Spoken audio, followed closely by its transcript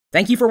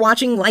Thank you for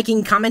watching,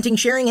 liking, commenting,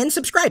 sharing, and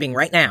subscribing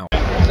right now.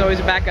 There's always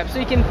a backup. So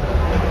you can...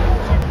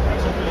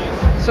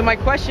 So my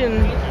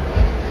question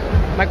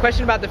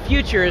about the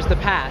future is the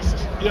past.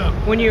 Yeah.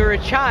 When you were a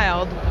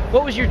child,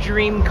 what was your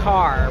dream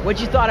car?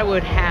 What you thought it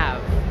would have?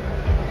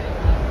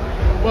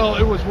 Well,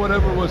 it was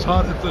whatever was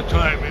hot at the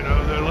time, you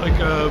know. They're like,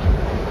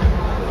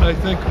 I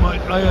think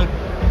I had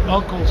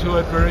uncles who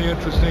had very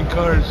interesting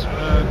cars.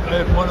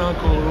 I had one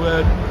uncle who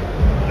had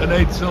an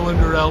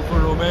 8-cylinder Alfa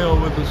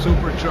Romeo with a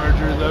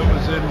supercharger. That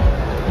was in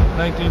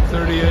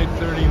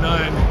 1938-39.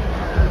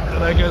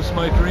 And I guess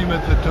my dream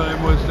at the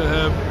time was to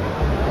have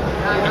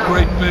a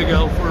great big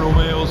Alfa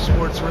Romeo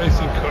sports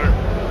racing car.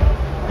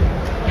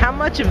 How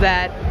much of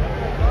that,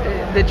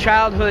 the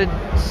childhood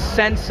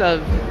sense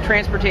of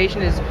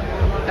transportation is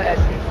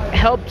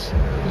helped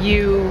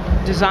you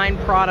design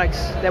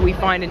products that we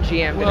find in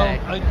GM today?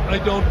 Well, I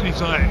don't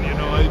design, you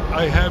know,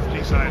 I have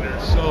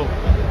designers, so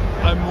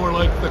I'm more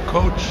like the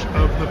coach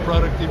of the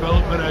product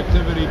development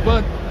activity,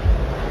 but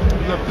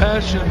the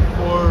passion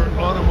for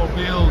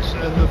automobiles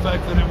and the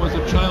fact that it was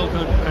a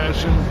childhood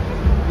passion,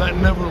 that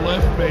never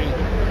left me,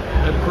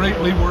 and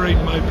greatly worried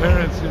my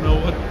parents, you know,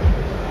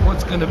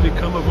 what's going to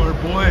become of our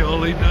boy?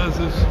 All he does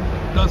is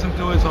doesn't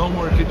do his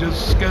homework, he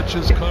just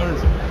sketches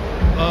cars.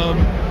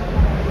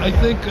 I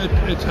think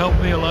it's helped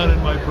me a lot in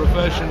my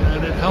profession,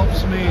 and it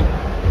helps me,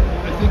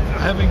 I think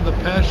having the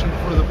passion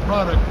for the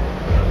product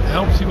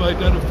helps you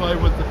identify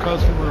with the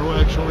customer who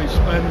actually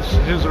spends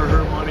his or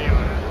her money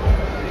on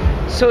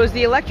it. So is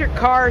the electric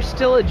car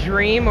still a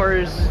dream, or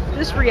is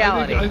this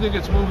reality? I think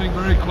it's moving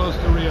very close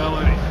to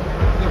reality.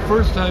 The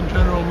first time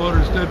General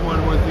Motors did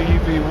one with the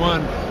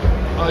EV1,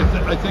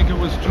 I think it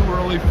was too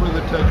early for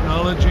the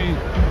technology.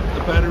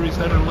 The batteries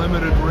had a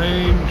limited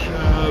range.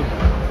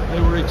 They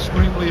were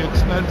extremely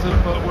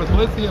expensive, but with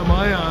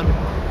lithium-ion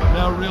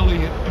now really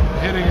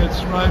hitting its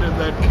stride, and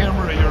that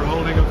camera you're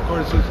holding, of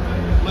course, is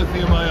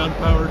lithium-ion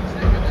powered.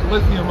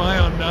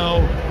 Lithium-ion now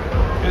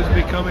is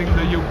becoming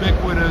the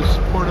ubiquitous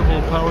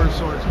portable power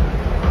source.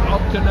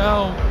 Up to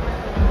now,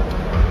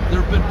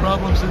 there have been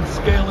problems in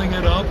scaling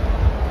it up,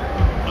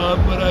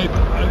 but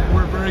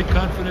we're very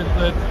confident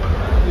that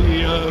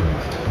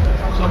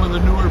some of the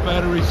newer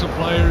battery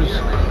suppliers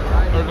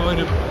are going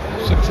to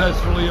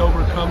successfully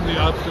overcome the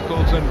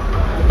obstacles, and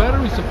the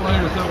battery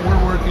suppliers that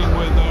we're working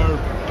with are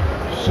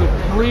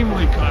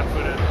supremely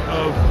confident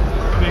of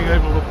being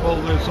able to pull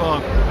this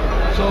off.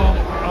 So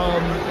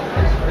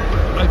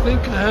I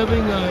think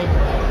having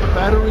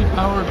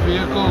battery-powered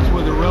vehicles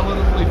with a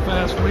relatively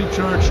fast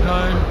recharge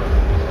time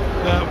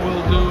that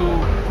will do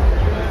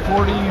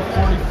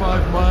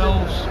 40-45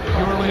 miles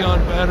purely on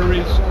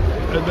batteries,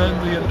 and then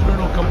the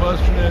internal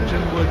combustion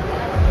engine would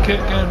kick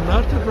in,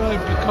 not to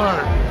drive the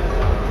car,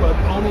 but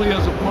only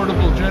as a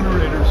portable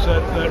generator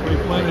set that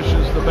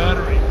replenishes the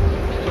battery,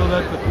 so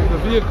that the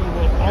vehicle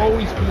will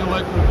always be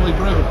electrically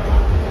driven.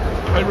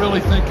 I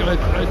really think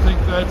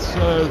that's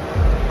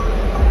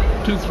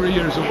 2-3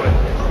 years away.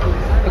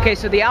 Okay,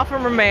 so the Alfa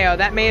Romeo,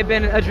 that may have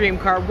been a dream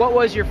car. What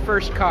was your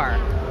first car?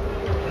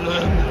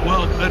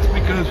 Well, that's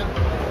because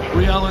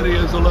reality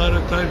is a lot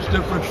of times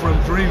different from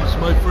dreams.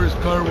 My first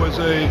car was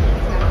a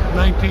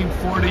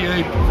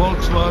 1948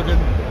 Volkswagen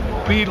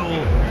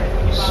Beetle,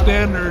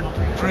 standard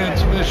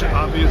transmission,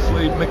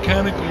 obviously,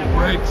 mechanical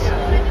brakes,